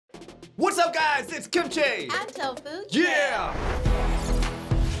What's up, guys? It's Kimchi. And tofu. Yeah.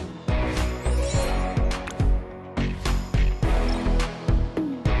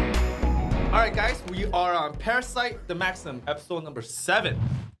 All right, guys, we are on Parasite the Maxim, episode number 7.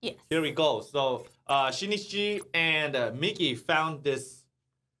 Yes. Here we go. So, Shinichi and Miki found this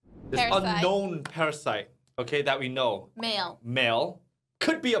Parasite. unknown parasite, okay, that we know. Male.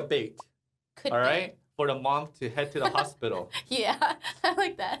 Could be a bait. Could all be. right? For the mom to head to the hospital. Yeah, I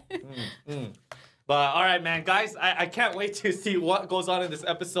like that. But all right, man, guys, I can't wait to see what goes on in this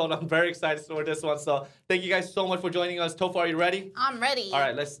episode. I'm very excited for this one. So thank you guys so much for joining us. Tofu, are you ready? I'm ready. All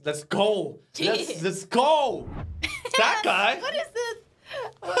right, let's go. Let's go. That guy. What is this?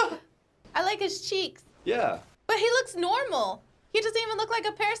 I like his cheeks. Yeah. But he looks normal. He doesn't even look like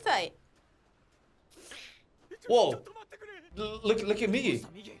a parasite. Whoa. Look at me.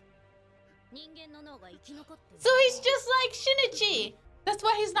 So he's just like Shinichi. That's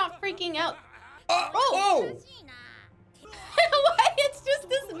why he's not freaking out. Oh. Why? It's just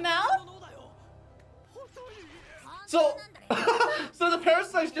his mouth? So the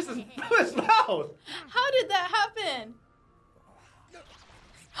parasite's just his mouth. How did that happen?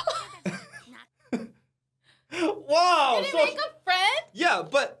 Wow. Did he make a friend? Yeah,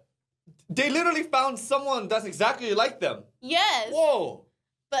 but they literally found someone that's exactly like them. Yes. Whoa.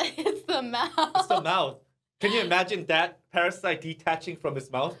 But it's the mouth. It's the mouth. Can you imagine that parasite detaching from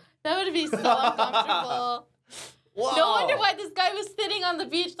his mouth? That would be so uncomfortable. Wow. No wonder why this guy was sitting on the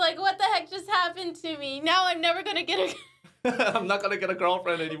beach like, what the heck just happened to me? Now I'm never going to get a... I'm not going to get a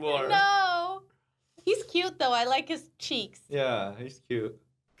girlfriend anymore. No. He's cute, though. I like his cheeks. Yeah, he's cute.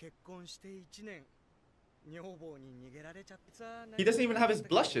 He doesn't even have his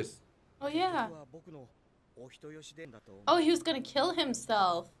blushes. Oh, yeah. Oh, he was going to kill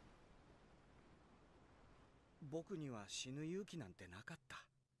himself.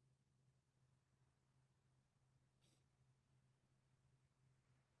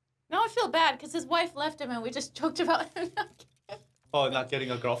 Now I feel bad because his wife left him and we just joked about him not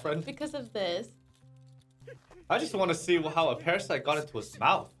getting a girlfriend? because of this. I just want to see how a parasite got into his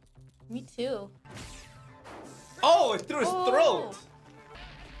mouth. Me too. Oh, it through his throat.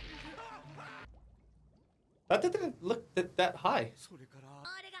 That didn't look that high.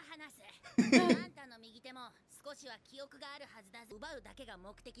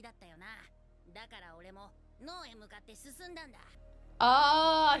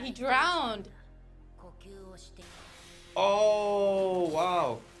 Ah, he drowned. Oh,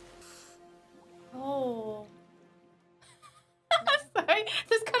 wow. Oh. I'm sorry.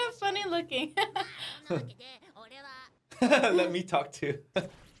 This is kind of funny looking. Let me talk too.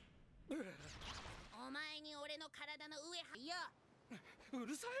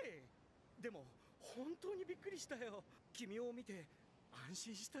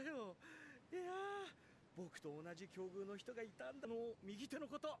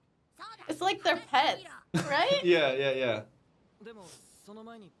 It's like they're pets, right? Yeah.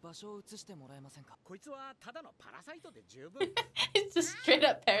 It's just straight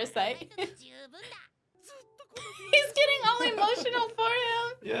up parasite. He's getting all emotional for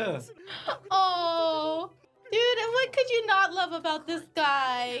him. Yeah. Oh, dude, and what could you not love about this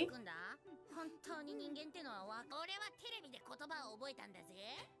guy?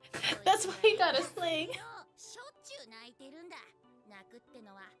 That's why he got a sling.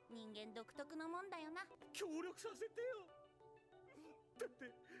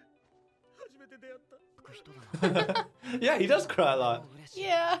 Yeah, he does cry a lot.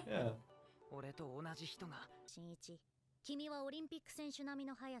 Yeah.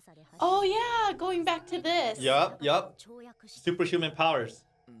 Oh yeah, going back to this. Yup. Superhuman powers.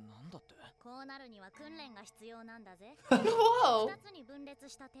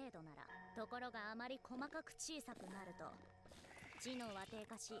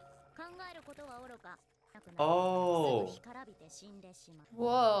 Whoa.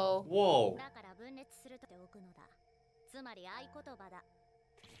 Oh. Whoa.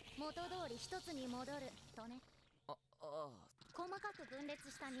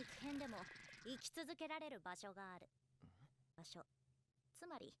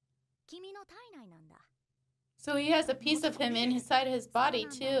 So he has a piece of him inside his body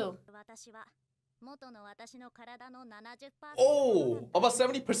too. Oh, about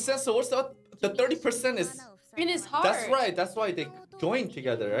 70%. So what's the 30% is In his heart. That's right. That's why they joined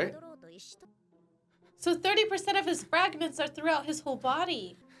together, right? So 30% of his fragments are throughout his whole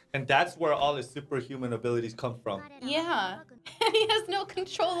body. And that's where all his superhuman abilities come from. Yeah. And he has no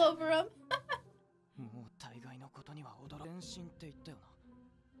control over him.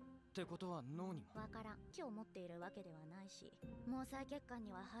 ってことは脳にも。わからん。気を持っているわけではないし、毛細血管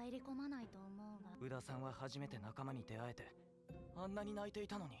には入り込まないと思うが。宇田さんは初めて仲間に出会えて、あんなに泣いてい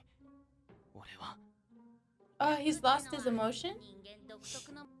たのに、俺は。He's lost his emotion?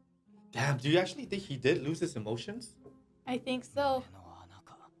 Damn, do you actually think he did lose his emotions? I think so. 目の穴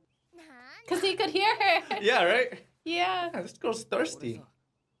か。Because he could hear her. Yeah, right? Yeah. Yeah, this girl's 俺 thirsty. さ、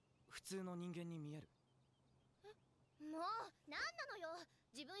普通の人間に見える。もう、なんなのよ。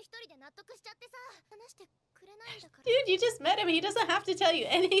自分一人で納得しちゃってさ、話してくれないんだから。Dude, you just met him. He doesn't have to tell you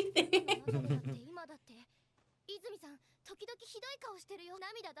anything. 今だって、泉さん、時々ひどい顔してるよ。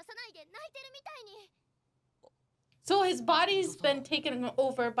涙出さないで泣いてるみたいに。So his body's been taken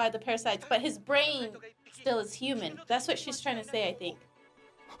over by the parasites, but his brain still is human. That's what she's trying to say, I think.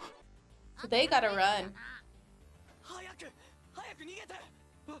 So they gotta run.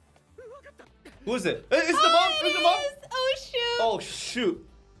 Who is it? It's the mom! It's the mom! Oh, shoot. Oh, shoot.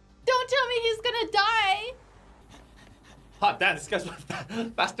 Don't tell me he's gonna die. Hot damn, this guy's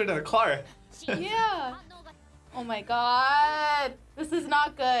faster than a car. Yeah. Oh my god. This is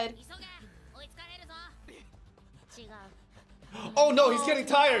not good. Oh no, he's getting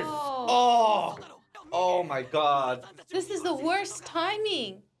tired. Oh. Oh my god. This is the worst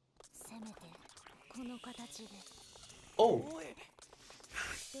timing. Oh.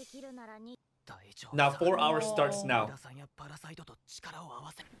 Now 4 hours starts now.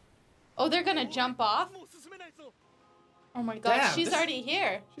 Oh, they're gonna jump off? Oh my god, Damn, she's already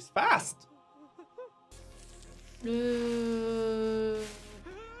here. She's fast. Ooh.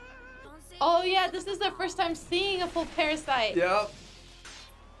 Oh yeah, this is their first time seeing a full parasite. Yep.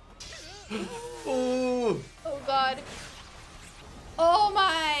 Ooh. Oh god. Oh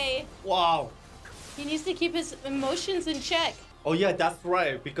my. Wow. He needs to keep his emotions in check. Oh yeah, that's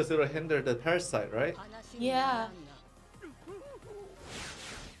right, because it'll hinder the parasite, right? Yeah.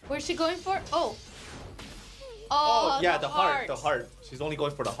 Where's she going for? Oh. Oh, yeah, the heart. The heart. She's only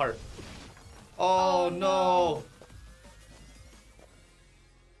going for the heart. Oh, no.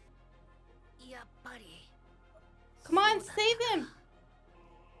 Come on, save him.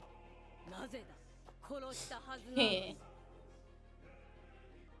 Hey.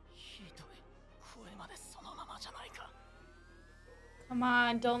 Come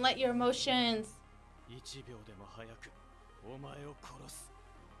on, don't let your emotions.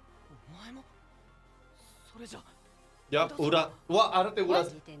 Yep, Ura. Well, I don't think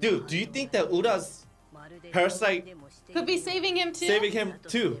Ura's... Dude, do you think that Ura's parasite Could be saving him too. saving him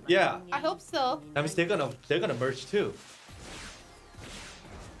too? Yeah. I hope so. That means they're gonna merge too.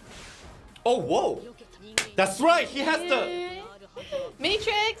 Oh, whoa. That's right. He has the...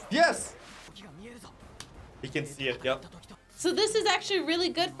 Matrix. Yes. He can see it. Yep. So this is actually really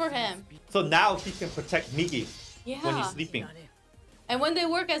good for him. So now he can protect Migi Yeah. when he's sleeping. And when they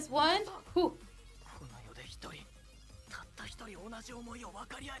work as one, whew.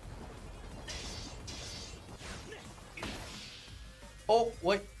 Oh,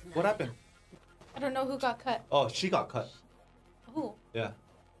 wait. What happened? I don't know who got cut. Oh, she got cut. Oh. Yeah.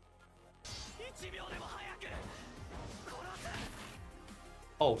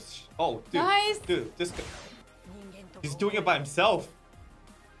 Oh, dude. Nice. Dude, this guy. He's doing it by himself.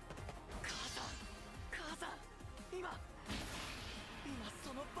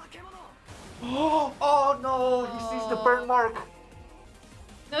 Oh no, he sees the burn mark.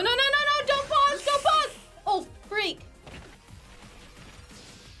 No, no, no, no, no, don't pause, don't pause. Oh, freak.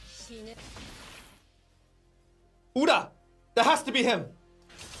 Ura, that has to be him.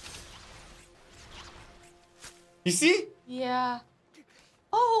 You see? Yeah.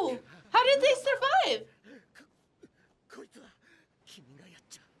 Oh, how did they survive?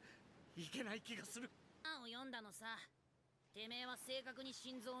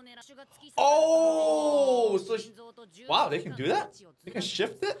 Oh, so wow, they can do that? They can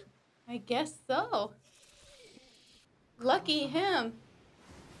shift it? I guess so. Lucky him.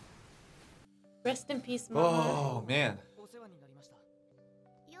 Rest in peace, Mama. Oh, man.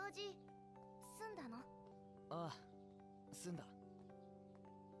 用事済んだの？ああ、済んだ。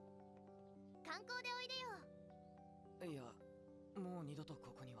観光でおいでよ。いや、もう二度と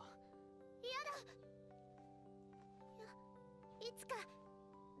ここには。やだ。いつか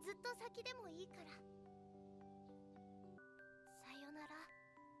ずっと先でもいいから。さよなら。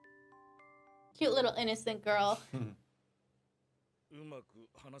 Cute little innocent girl. うまく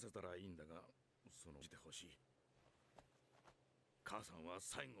話せたらいいんだが、そのしてほしい。母さんは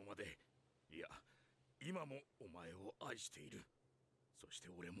最後まで、いや、今もお前を愛している。そして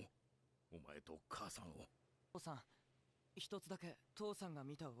俺もお前と母さんを。父さん、一つだけ父さんが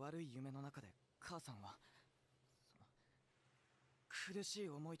見た悪い夢の中で母さんは苦しい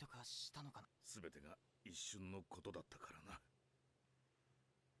思いとかしたのかな。全てが一瞬のことだったからな。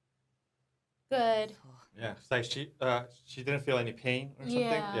 Good. Yeah, it's like she didn't feel any pain or something.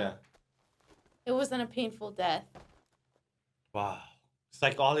 Yeah. Yeah. It wasn't a painful death. Wow. It's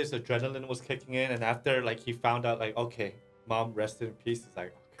like all his adrenaline was kicking in, and after like he found out like, okay, mom rested in peace. It's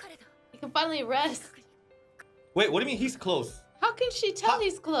like, okay. He can finally rest. Wait, what do you mean he's close? How can she tell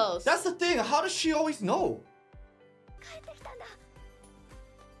he's close? That's the thing. How does she always know?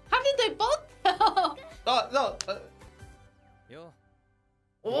 How did they both know? No. よ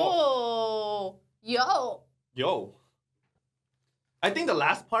Oh, yo. Yo. I think the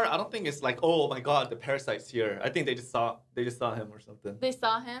last part, I don't think it's like, oh my god, the parasite's here. I think they just saw him or something. They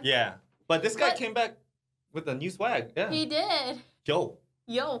saw him? Yeah. But this guy But- came back with a new swag. Yeah. He did. Yo.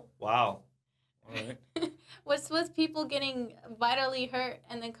 Yo. Wow. All right. What's with people getting vitally hurt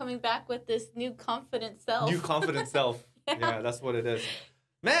and then coming back with this new confident self? New confident self. Yeah. Yeah, that's what it is.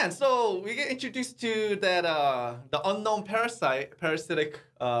 Man, so we get introduced to that the unknown parasitic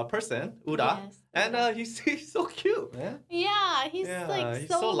person, Ura. Yes. And he's so cute, man. Yeah, he's Yeah, like he's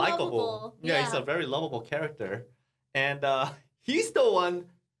so likable. lovable. Yeah, he's a very lovable character. And he's the one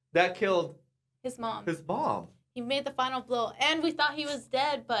that killed His mom. his mom. He made the final blow, and we thought he was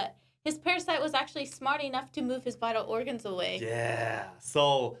dead, but his parasite was actually smart enough to move his vital organs away. Yeah.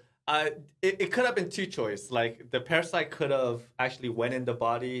 So it could have been two choices. Like the parasite could have actually went in the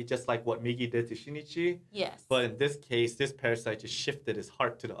body, just like what Migi did to Shinichi. Yes. But in this case, this parasite just shifted his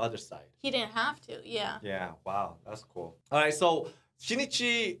heart to the other side. He didn't have to, yeah. Yeah. Wow. That's cool. All right. So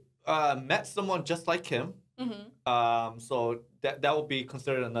Shinichi met someone just like him. Mm-hmm. So that would be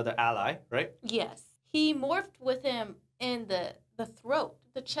considered another ally, right? Yes. He morphed with him in the throat,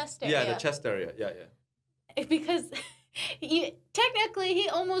 the chest area. Yeah, the chest area. Yeah. Because technically he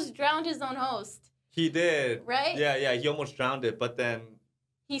almost drowned his own host. He did. Right? Yeah. He almost drowned it, but then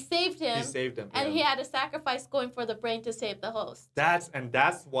He saved him. he saved him. And yeah. he had a sacrifice going for the brain to save the host. That's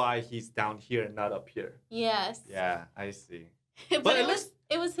why he's down here and not up here. Yes. Yeah, I see. but it looks-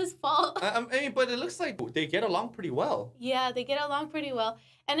 it was his fault. I mean, but it looks like they get along pretty well. Yeah, they get along pretty well.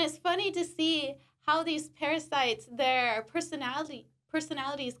 And it's funny to see how these parasites, their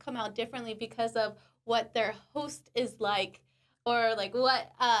personalities come out differently because of what their host is like, or like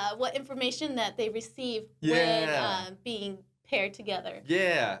what information that they receive Yeah. when being paired together.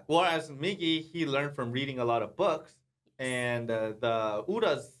 Yeah. Whereas Migi, he learned from reading a lot of books, and the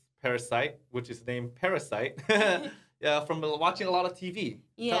Ura's parasite, which is named Parasite, yeah, from watching a lot of TV,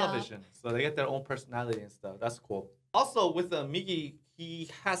 Yeah. television. So they get their own personality and stuff. That's cool. Also, with Migi, he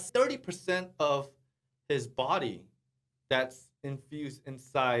has 30% of his body that's infused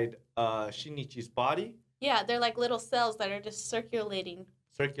inside Shinichi's body. Yeah, they're like little cells that are just circulating.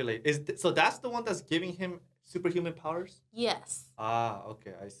 Circulate. So that's the one that's giving him superhuman powers? Yes. Ah,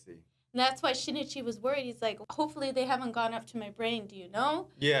 okay, I see. And that's why Shinichi was worried. He's like, hopefully they haven't gone up to my brain, do you know?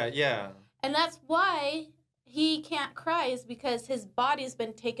 Yeah. And that's why he can't cry, is because his body's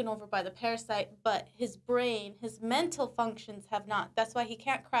been taken over by the parasite, but his brain, his mental functions have not. That's why he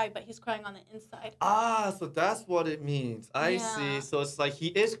can't cry, but he's crying on the inside. Ah, so that's what it means. I Yeah. see. So it's like he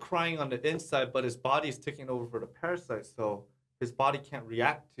is crying on the inside, but his body is taking over for the parasite. So his body can't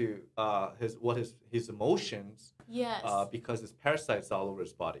react to his emotions Yes. because his parasite's all over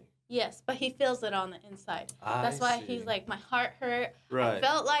his body. Yes, but he feels it on the inside. I That's why see. he's like, my heart hurt. I Right.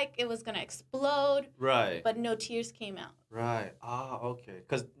 felt like it was going to explode, Right. but no tears came out. Right. Ah, okay.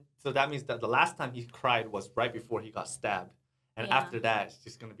 So that means that the last time he cried was right before he got stabbed. And Yeah. after that, it's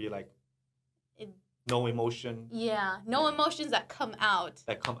just going to be like It- no emotion Yeah, no Yeah. emotions that come out.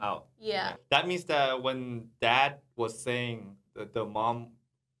 that come out. Yeah. That means that when dad was saying that the mom,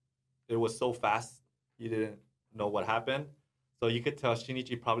 it was so fast, he didn't know what happened. So you could tell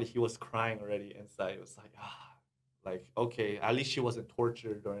Shinichi probably he was crying already inside. It was like, okay, at least she wasn't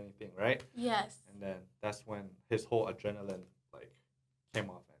tortured or anything, right? Yes. And then that's when his whole adrenaline like came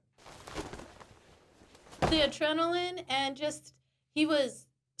off. The adrenaline, and just he was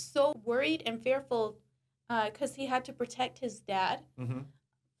so worried and fearful because he had to protect his dad Mm-hmm.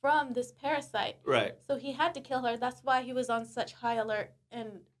 from this parasite. Right. So he had to kill her. That's why he was on such high alert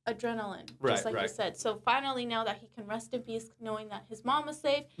and adrenaline, Right, just like you right. said. So finally, now that he can rest in peace, knowing that his mom is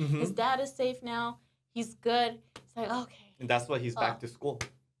safe, Mm-hmm. his dad is safe now, he's good. It's like, okay, And that's why he's back Oh. to school.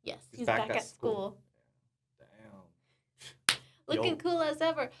 yes, He's he's back back at at school. Damn. Looking Yo. cool as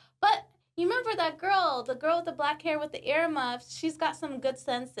ever. But you remember that girl, the girl with the black hair with the earmuffs? She's got some good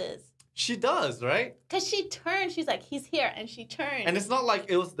senses. She does, right? Because she turned, she's like, he's here, and she turned. And it's not like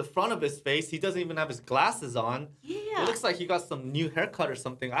it was the front of his face. He doesn't even have his glasses on. yeah. It looks like he got some new haircut or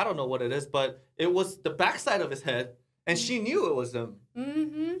something. I don't know what it is, but it was the backside of his head. And she knew it was him.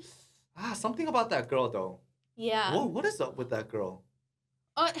 Mm-hmm. Something about that girl, though. Yeah. What is up with that girl?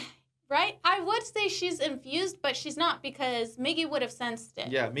 Right? I would say she's infused, but she's not because Miggy would have sensed it.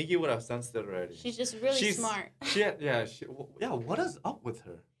 Yeah, Miggy would have sensed it already. She's just really smart. What is up with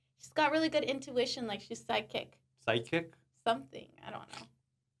her? She's got really good intuition, like she's psychic. Psychic? Something. I don't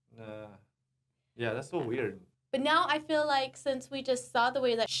know. Yeah, that's so weird. But now I feel like since we just saw the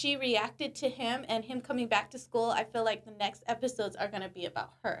way that she reacted to him and him coming back to school, I feel like the next episodes are going to be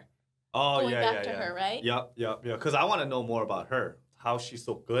about her. Oh, Going back to her, right? Yep. Because I want to know more about her. How she's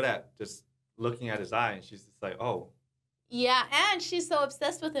so good at just looking at his eye. And she's just like, oh. Yeah, and she's so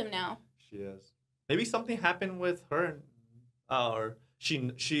obsessed with him now. She is. Maybe something happened with her or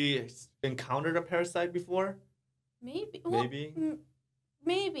she encountered a parasite before? Maybe. Well,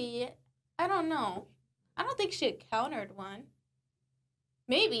 maybe. I don't know. I don't think she encountered one.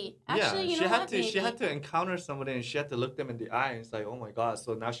 Maybe. Actually, yeah, you know what? Maybe. She had to encounter somebody and she had to look them in the eye and it's like, oh my God.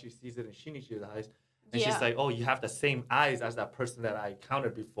 So now she sees it in Shinichi's eyes. And she's like, oh, you have the same eyes as that person that I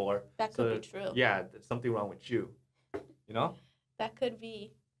encountered before. That could be true. Yeah, there's something wrong with you. You know? That could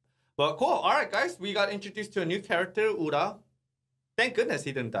be. Well, cool. All right, guys. We got introduced to a new character, Ura. Thank goodness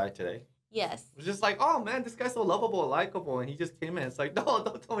he didn't die today. Yes. It was just like, oh man, this guy's so lovable, likable, and he just came in. It's like, no,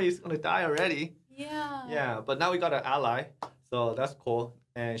 don't tell me he's gonna die already. Yeah. Yeah, but now we got an ally, so that's cool.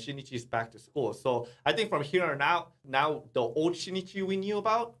 And Shinichi's back to school. So I think from here on out, now the old Shinichi we knew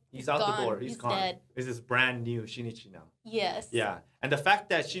about, he's out the door. He's gone. Dead. This is brand new Shinichi now. Yes. Yeah, and the fact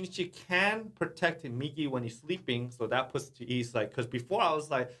that Shinichi can protect Migi when he's sleeping, so that puts to ease. Like, because before I was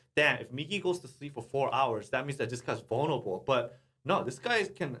like, damn, if Migi goes to sleep for 4 hours, that means that this guy's vulnerable. But no, this guy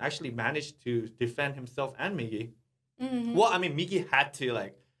can actually manage to defend himself and Migi. Mm-hmm. Well, I mean, Migi had to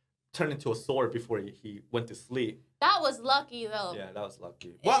like turn into a sword before he went to sleep. That was lucky, though. Yeah, that was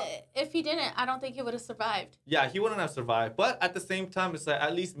lucky. Well, if he didn't, I don't think he would have survived. Yeah, he wouldn't have survived. But at the same time, it's like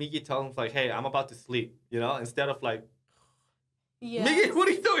at least Migi tells him like, hey, I'm about to sleep, you know, instead of like, yeah, Migi, what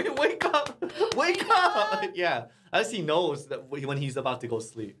are you doing? Wake up! Wake up! Yeah, at least he knows that when he's about to go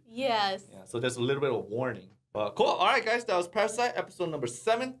sleep. Yes. Yeah, so there's a little bit of warning. Cool. All right, guys, that was Parasite, episode number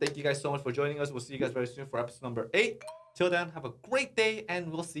 7. Thank you guys so much for joining us. We'll see you guys very soon for episode number 8. Till then, have a great day,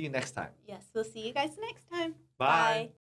 and we'll see you next time. Yes, we'll see you guys next time. Bye.